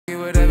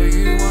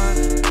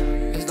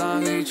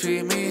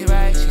treat me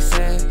right. She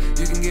said,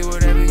 you can get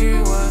whatever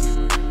you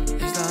want,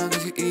 as long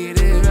as you eat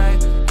it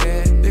right.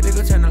 Yeah, baby,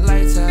 go turn the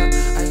lights out.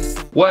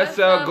 What's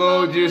up,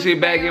 Gold Juice? We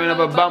back giving up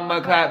a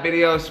bumper clap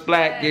video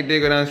splat. You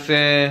dig what I'm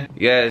saying?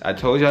 Yes, I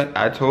told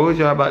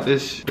y'all about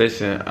this.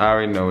 Listen, I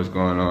already know what's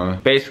going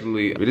on.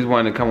 Basically, we just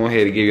wanted to come on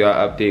here to give y'all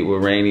an update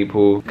with Rainy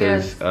Pool.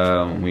 Cause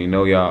we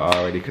know y'all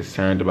already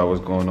concerned about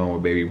what's going on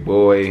with baby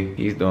boy.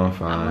 He's doing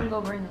fine. I'm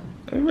gonna go bring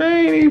him.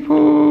 Rainy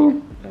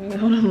Pool.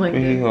 Hold on like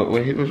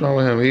Wait, what's wrong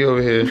with him? He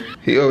over here.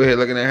 He over here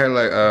looking at her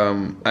like,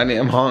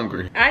 I'm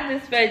hungry. I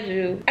just fed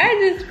you.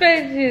 I just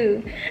fed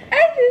you.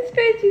 I just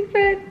fed you,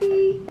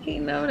 Pappy. He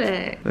know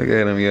that. Look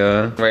at him,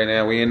 y'all. Right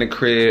now, we in the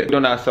crib. We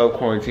don't not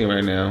self-quarantine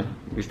right now.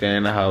 We stay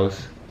in the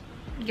house.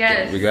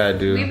 Yes. We gotta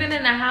do. We've been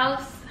in the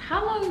house.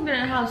 How long have you been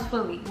in the house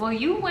fully? Well,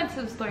 you went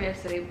to the store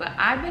yesterday, but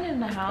I've been in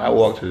the house. I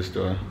walked to the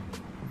store.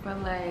 For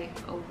like,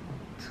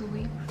 2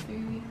 weeks, 3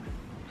 weeks.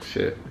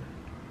 Shit.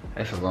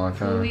 That's a long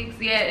time. 2 weeks,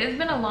 yeah, it's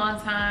been a long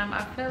time.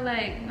 I feel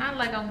like, not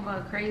like I'm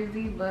going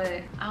crazy,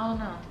 but I don't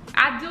know.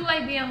 I do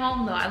like being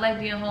home though. I like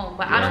being home,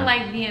 but I don't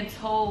like being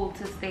told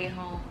to stay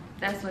home.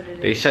 That's what it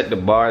is. They shut the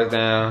bars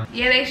down.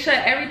 Yeah, they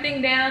shut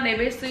everything down. They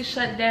basically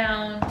shut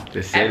down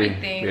the city.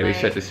 Everything. Yeah, like,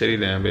 they shut the city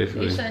down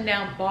basically. They shut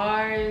down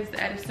bars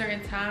at a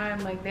certain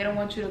time. Like, they don't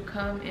want you to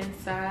come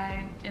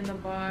inside in the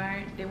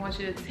bar. They want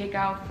you to take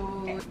out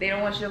food. They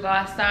don't want you to go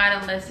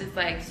outside unless it's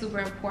like super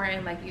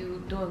important, like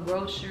you doing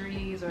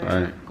groceries or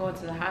going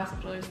to the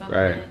hospital or something.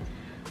 Right.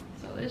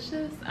 So it's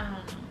just, I don't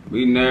know.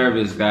 We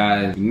nervous,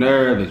 guys. We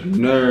nervous.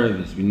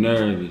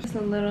 Just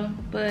a little,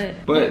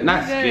 but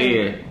not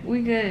scared.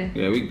 We good.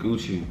 Yeah, we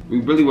Gucci. We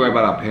really worry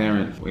about our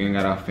parents. We ain't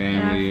got our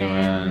family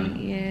around.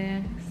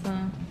 Yeah, so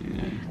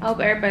I hope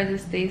everybody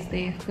just stays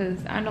safe, because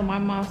I know my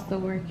mom's still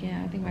working.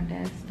 I think my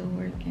dad's still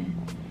working,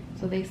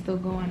 so they still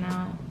going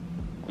out.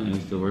 And they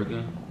still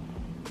working?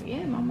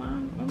 Yeah, my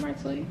mom. Remember I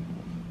told you?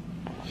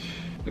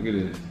 Look at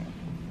this.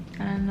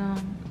 I know.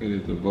 Look at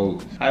this, the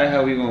votes. How the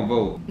hell we gonna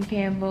vote? You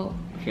can't vote.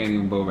 Can't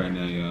even vote right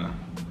now, y'all.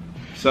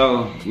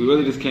 So we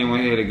really just came on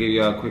here to give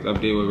y'all a quick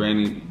update with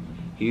Rainy.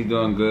 He's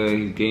doing good.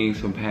 He's gained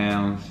some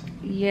pounds.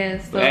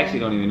 Yes. So I actually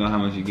don't even know how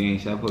much he gained.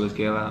 Should I pull the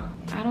scale out?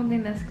 I don't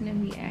think that's gonna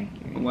be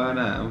accurate. Why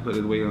not? I'm gonna put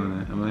his weight on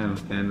it. I'm gonna have him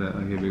stand up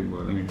like a big boy.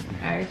 Let me see.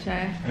 Alright,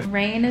 try.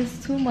 Rain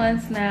is 2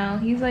 months now.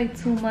 He's like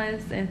 2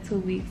 months and 2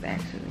 weeks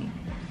actually.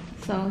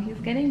 So he's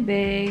getting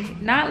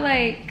big. Not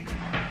like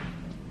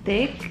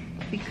thick,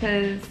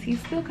 because he's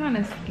still kind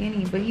of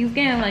skinny, but he's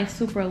getting like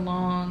super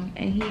long,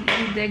 and he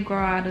did grow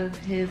out of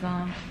his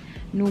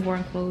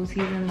newborn clothes.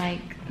 He's in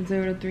like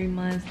 0 to 3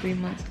 months, 3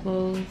 months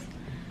clothes.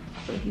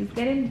 So he's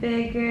getting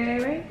bigger,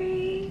 right,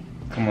 baby?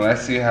 Come on,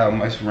 let's see how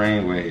much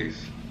Rain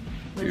weighs.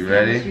 You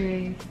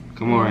ready?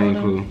 Come on, Rain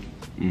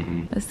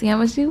Pooh. Let's see how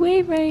much you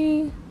weigh,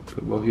 Rain.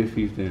 Put both your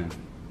feet down.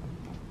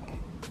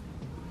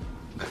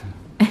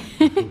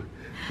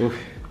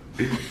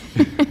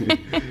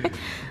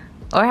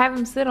 Or have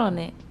him sit on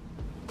it.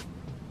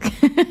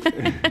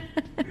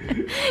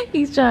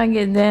 He's trying to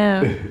get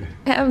down.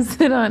 Have him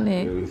sit on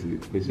it. Let me see.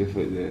 Put your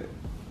foot there.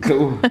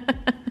 Come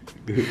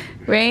on.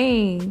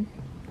 Rain,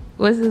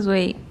 what's his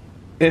weight?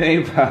 It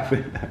ain't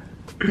popping.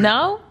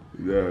 No?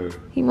 No.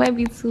 He might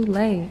be too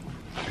late.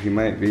 He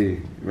might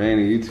be.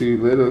 Rainy, you too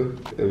little?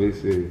 Let me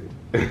see.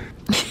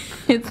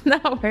 It's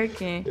not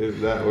working. It's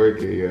not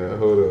working, y'all.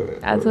 Hold on.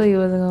 I told you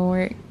it wasn't gonna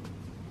work.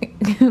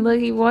 Look,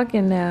 he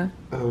walking now.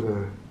 Hold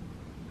on.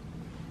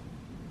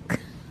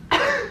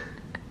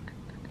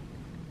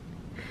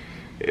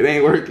 It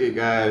ain't working,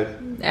 guys.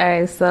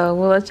 Alright, so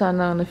we'll let y'all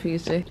know in the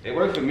future. It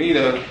worked for me,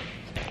 though.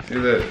 See,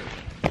 look.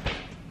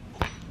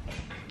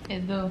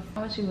 It do.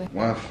 How much you weigh?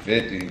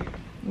 150.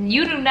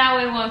 You do not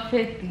weigh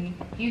 150.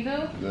 You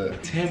do?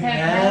 Look. 10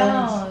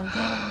 pounds.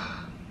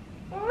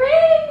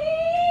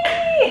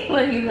 Rainy!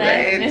 Look, he's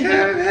laughing. Rain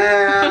 10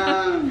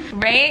 pounds.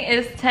 Rain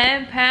is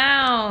 10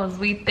 pounds,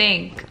 we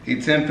think.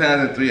 He 10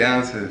 pounds and 3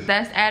 ounces.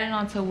 That's added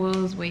on to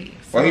Will's weight.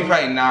 So. Well, he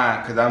probably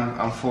 9, because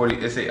I'm 40.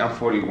 Let's say I'm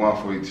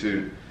 41,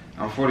 42.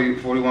 I'm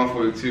 41,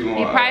 42.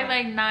 He probably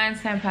like 9,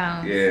 10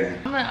 pounds. Yeah.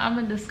 I'm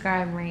gonna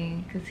describe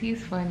Rain, because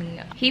he's funny.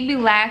 He be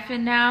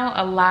laughing now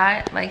a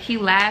lot. Like, he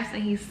laughs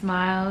and he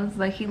smiles.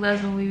 Like, he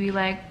loves when we be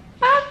like,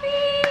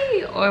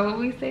 Papi! Or what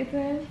we say to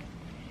him?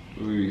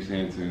 What we be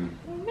saying to him?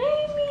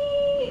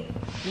 Rainy!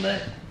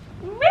 Look.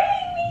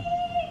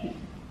 Rainy!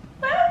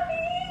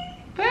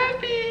 Papi!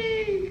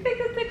 Papi!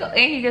 Tickle, tickle. And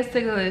he gets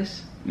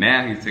ticklish.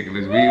 Now he's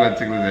ticklish. We were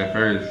ticklish at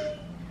first.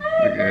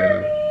 Look at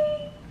him.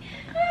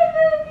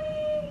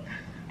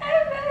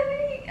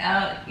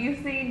 You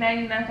see, now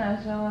you're not trying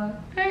to show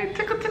up. Hey,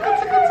 tickle, tickle,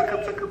 tickle,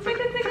 tickle, tickle,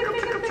 tickle, tickle,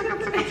 tickle, tickle, tickle,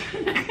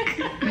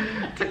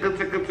 tickle,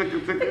 tickle, tickle,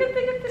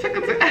 tickle,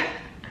 tickle, tickle.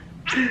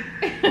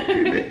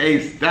 Hey,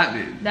 stop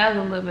it. That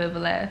was a little bit of a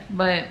laugh,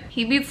 but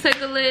he be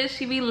ticklish,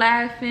 he be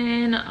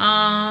laughing.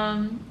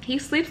 He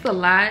sleeps a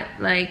lot.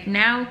 Like,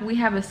 now we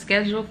have a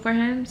schedule for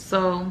him,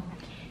 so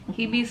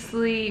he be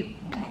sleep.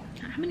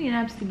 How many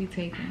naps he be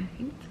taking?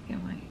 He be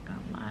taking like a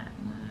lot.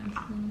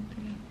 1, 2,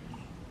 3.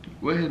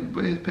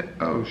 Where's his pet?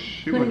 Oh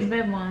shoot. Put his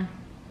bib on.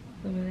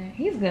 over there.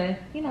 He's good.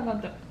 He's not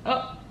gonna throw.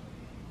 Oh,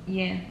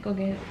 yeah. Go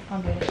get it.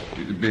 I'll get it.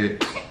 Get the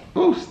bed.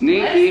 Oh,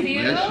 sneaky.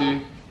 Bless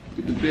you.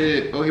 Get the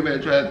bed. Oh, he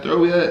better try to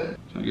throw it.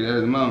 Trying to get out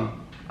of his mouth.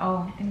 Oh,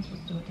 I think I'm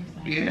supposed to do it this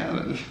time.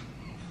 Yeah.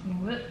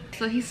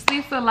 So he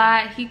sleeps a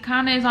lot. He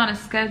kind of is on a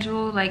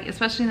schedule, like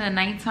especially in the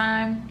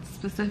nighttime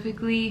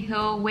specifically.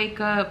 He'll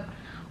wake up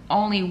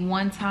only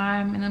one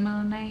time in the middle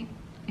of the night.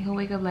 He'll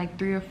wake up like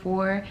 3 or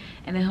 4,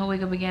 and then he'll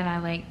wake up again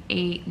at like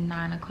 8,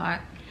 9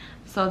 o'clock.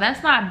 So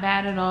that's not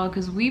bad at all,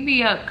 because we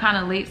be up kind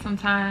of late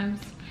sometimes,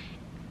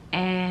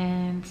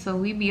 and so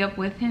we be up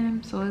with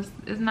him. So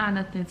it's not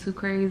nothing too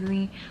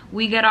crazy.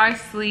 We get our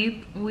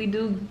sleep. We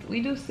do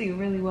sleep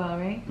really well,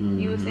 right?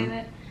 You would say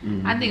that?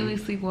 I think we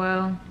sleep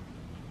well.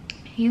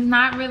 He's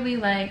not really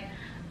like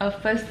a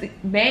fussy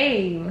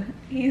babe.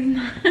 He's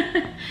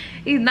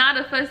not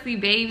a fussy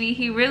baby.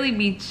 He really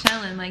be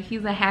chilling. Like,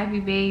 he's a happy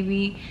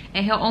baby,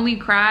 and he'll only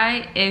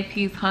cry if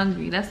he's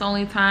hungry. That's the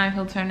only time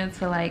he'll turn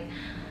into like,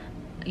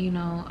 you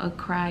know, a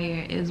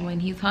crier, is when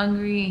he's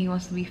hungry and he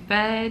wants to be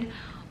fed,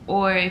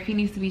 or if he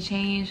needs to be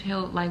changed,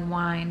 he'll like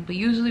whine. But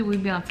usually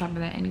we'd be on top of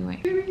that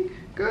anyway.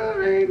 Go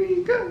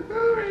Rainy, go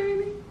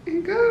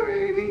Rainy, go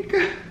Rainy,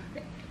 go.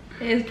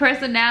 His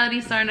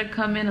personality's starting to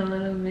come in a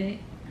little bit.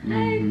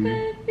 Hi,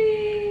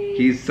 puppy.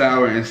 He's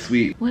sour and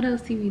sweet. What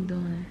else he be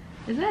doing?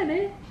 Is that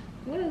it?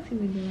 What else he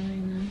be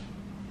doing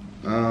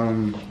right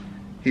now?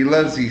 He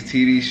loves these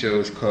TV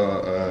shows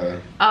called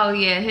oh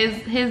yeah,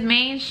 his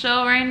main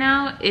show right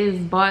now is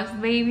Boss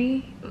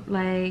Baby.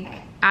 Like,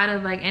 out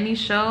of like any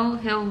show,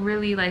 he'll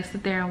really like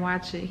sit there and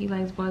watch it. He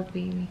likes Boss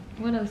Baby.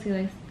 What else he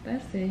likes?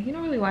 That's it. He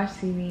don't really watch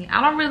TV.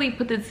 I don't really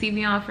put the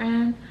TV on for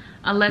him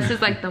unless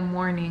it's like the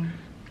morning,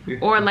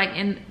 or like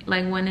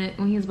when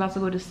he's about to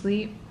go to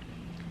sleep.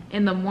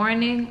 In the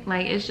morning,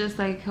 like, it's just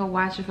like he'll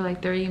watch it for like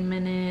 30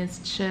 minutes,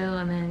 chill,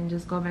 and then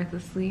just go back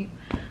to sleep.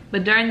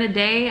 But during the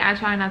day, I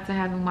try not to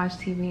have him watch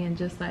TV and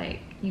just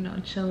like, you know,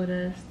 chill with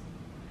us.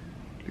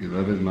 He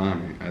loves his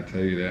mommy, I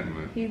tell you that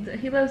much.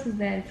 He loves his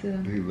dad too.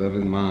 He loves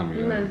his mommy.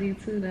 He loves you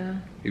too though.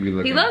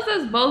 He loves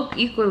us both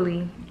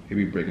equally. He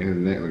be breaking his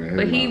neck looking at his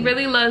But he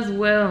really loves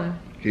Will.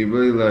 He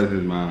really loves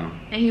his mom.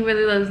 And he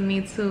really loves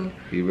me too.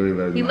 He really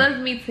loves He loves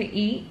me to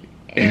eat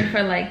and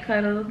for like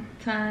cuddle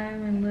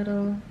time and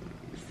little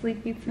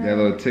sleepy time. That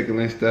little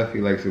tickling stuff, he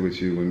likes it with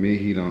you. With me,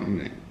 he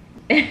don't.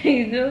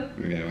 You do?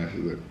 Yeah, watch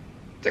it, look.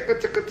 Tickle,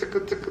 tickle,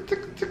 tickle, tickle,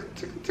 tickle, tickle,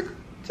 tickle, tickle,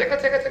 tickle,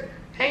 tickle, tickle.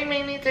 Hey,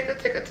 Minnie, tickle,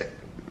 tickle, tickle.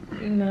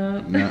 No.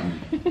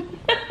 Nothing.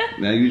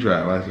 Now you try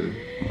it, watch it.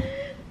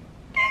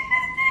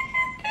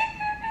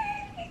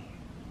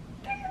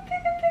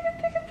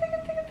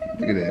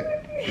 Look at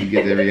that. You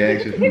get that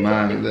reaction from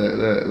mom.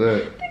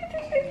 Look.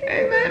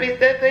 Hey, mommy,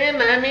 step in,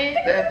 mommy.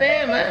 Step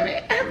in,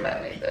 mommy.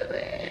 Mommy, step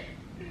in.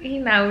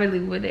 He's not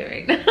really with it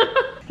right now.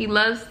 He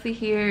loves to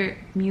hear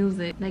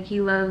music. Like, he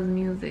loves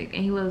music,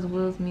 and he loves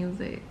Will's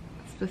music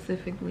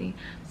specifically.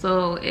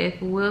 So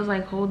if Will's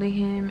like holding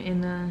him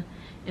in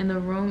the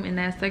room, in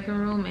that second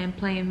room, and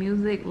playing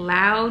music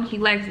loud, he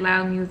likes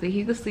loud music.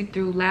 He could sleep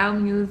through loud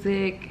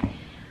music,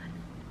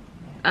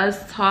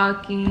 us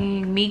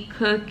talking, me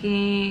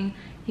cooking.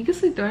 He could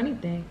sleep through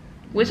anything,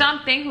 which I'm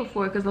thankful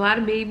for, because a lot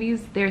of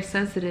babies, they're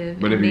sensitive.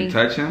 But if you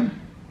touch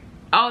him?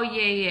 Oh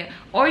yeah.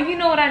 Or you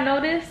know what I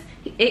noticed?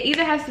 It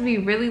either has to be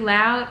really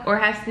loud or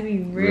has to be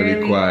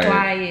really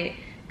quiet.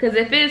 Because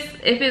if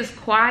it's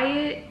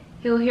quiet,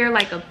 he'll hear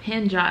like a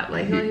pin drop.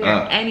 Like, he'll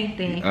hear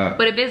anything.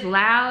 But if it's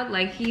loud,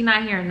 like, he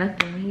not hearing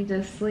nothing. He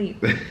just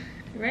sleep.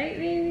 Right,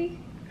 baby?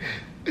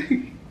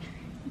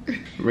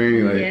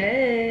 Rainy, like,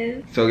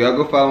 yes. So y'all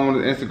go follow him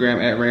on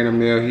Instagram at Raina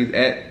Mill. He's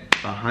at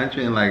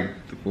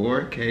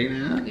 104K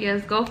now.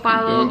 Yes, go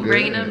follow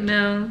Raina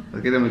Mill.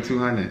 Let's get him to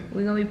 200.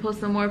 We're gonna be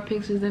posting more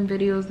pictures and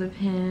videos of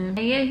him. And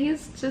yeah,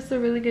 he's just a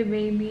really good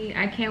baby.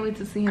 I can't wait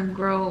to see him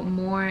grow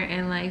more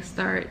and like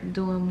start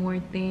doing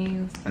more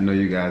things. I know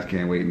you guys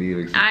can't wait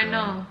neither. I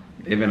know.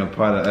 They've been a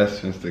part of us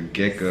since the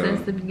get-go.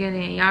 Since the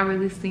beginning. Y'all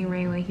really seen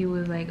Rain when he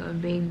was like a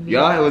baby.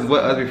 Y'all was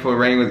with us before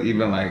Rain was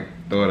even like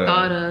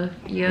thought of.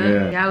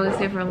 Yeah. Y'all was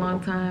here for a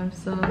long time.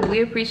 So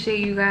we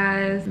appreciate you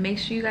guys. Make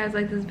sure you guys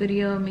like this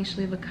video. Make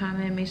sure you leave a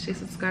comment. Make sure you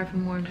subscribe for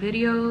more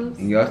videos.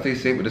 And y'all stay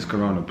safe with this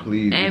corona,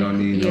 please. And you don't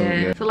need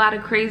it's a lot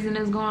of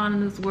craziness going on in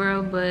this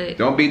world, but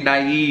don't be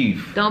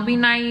naive. Don't be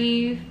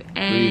naive,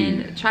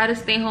 and try to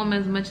stay home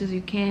as much as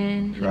you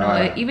can. You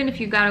know, even if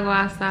you gotta go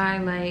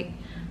outside, like,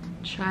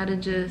 try to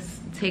just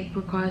take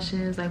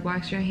precautions, like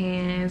wash your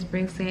hands,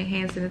 bring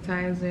hand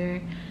sanitizer,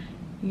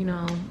 you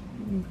know,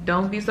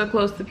 don't be so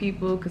close to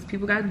people because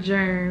people got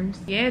germs.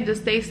 Yeah,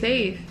 just stay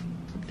safe.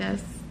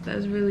 That's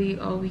really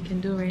all we can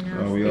do right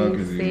now. All we all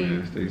can do,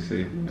 man. Stay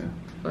safe, man.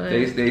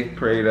 Stay safe,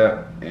 prayed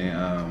up,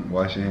 and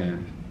wash your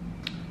hands.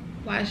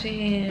 Wash your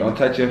hands. Don't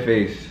touch your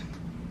face.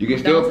 You can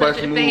still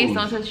touch your face,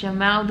 don't touch your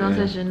mouth, don't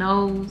touch your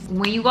nose.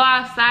 When you go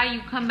outside,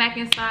 you come back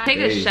inside, take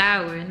a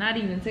shower. Not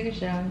even take a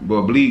shower.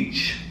 But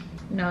bleach.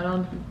 No,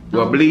 don't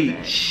Well,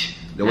 bleach.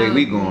 The way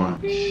we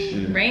going.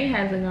 Shit. Rain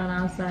hasn't gone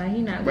outside.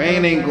 He not.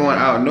 Rain ain't going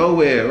out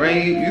nowhere.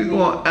 Rain, you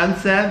going? I'm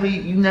sorry,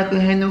 you not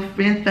gonna have no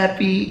friends,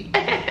 papi.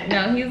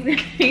 No,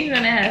 he's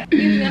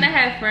gonna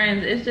have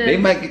friends. It's just they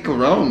might get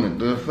corona.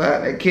 The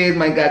fact that kids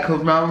might got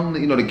corona.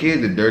 You know the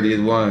kids the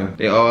dirtiest ones.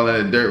 They all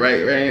in the dirt,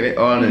 right? They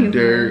all in the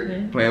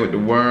dirt, playing with the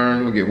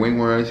worms. Gonna get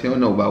wingworms. He don't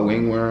know about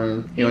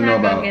wingworms. He don't know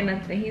about. Get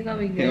nothing. He's gonna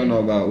be good. He don't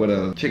know about what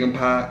else? Chicken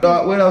pox.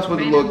 What else was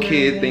the little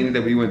kid things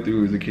that we went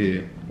through as a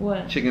kid?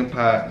 What? Chicken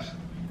pox.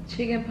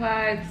 Chicken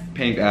pox.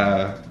 Pink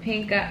eye.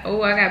 Pink eye.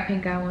 Oh, I got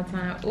pink eye one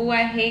time. Oh,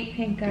 I hate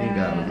pink eye. Pink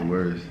eye was the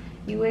worst.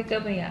 You wake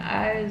up and your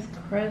eyes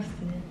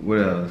crusted. What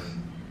else?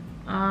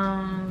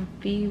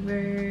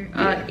 Fever.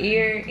 Yeah.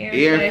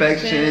 Ear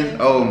infections.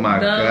 Oh my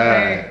god.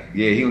 Hurt.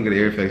 Yeah, he gonna get an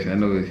ear infection. I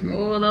know this.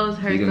 Oh, those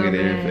hurt. He gonna so get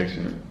an ear bad.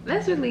 infection.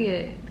 That's really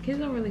it. Kids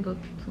don't really go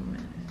through too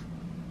much.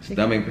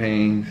 Stomach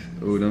pains.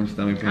 Oh, them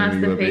stomach pains.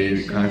 When you a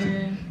baby.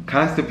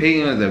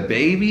 Constipation as a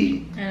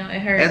baby. I know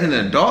it hurts. As an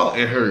adult,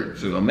 it hurts.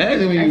 So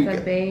imagine when as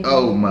a baby.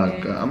 Oh my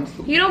god,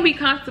 He don't be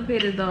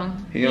constipated though.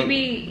 He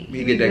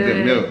get that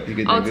good milk. He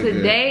get that good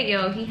today,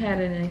 yo, he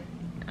had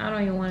I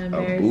don't even want to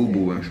embarrass a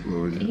boo-boo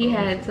explosion. He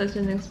had such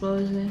an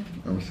explosion.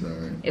 I'm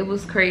sorry. It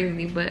was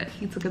crazy, but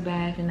he took a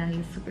bath and now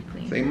he's super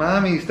clean. Say,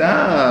 mommy,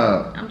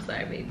 stop. I'm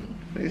sorry, baby.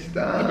 Say,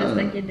 stop. You're just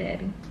like your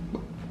daddy.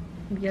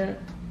 Yeah.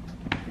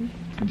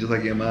 Just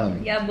like your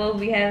mommy. Y'all both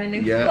be having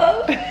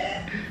explosions.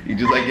 Yeah. You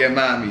just like your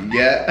mommy.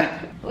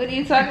 Yeah. What are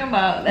you talking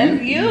about? That's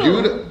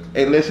you.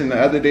 Hey, listen, the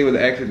other day was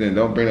an accident.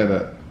 Don't bring that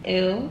up.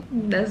 Ew,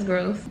 that's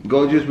gross.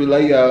 Gold Juice, we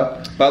love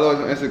y'all. Follow us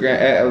on Instagram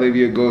at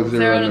Olivia Gold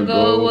 0 to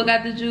Gold. We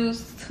got the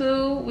juice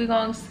too. We're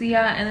gonna see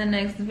y'all in the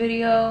next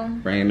video.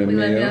 Rain the We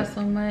Mill. love y'all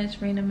so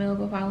much. Rain the Mill,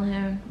 go follow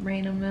him.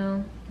 Rain the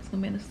Mill. It's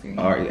gonna be in the screen.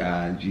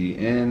 REIGNAMIL.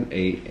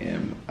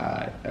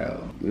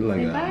 We love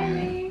Say y'all. bye, Man.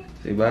 Ray.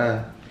 Say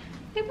bye.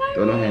 Say bye.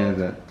 Throw them Ray. hands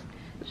up.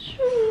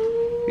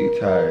 Shoo. He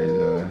tired,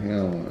 y'all. He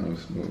don't want no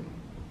smoke.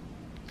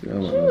 He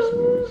don't want no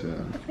smoke,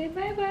 y'all. Say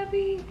bye,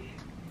 Bobby.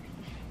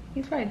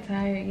 He's probably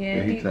tired.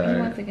 Yeah, he tired.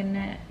 He wants to take a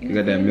nap. He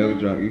got that milk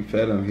drunk. You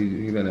fed him.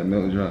 He got that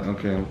milk drunk.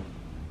 Okay.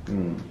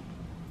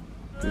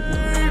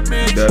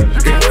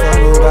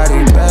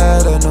 Nobody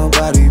better, no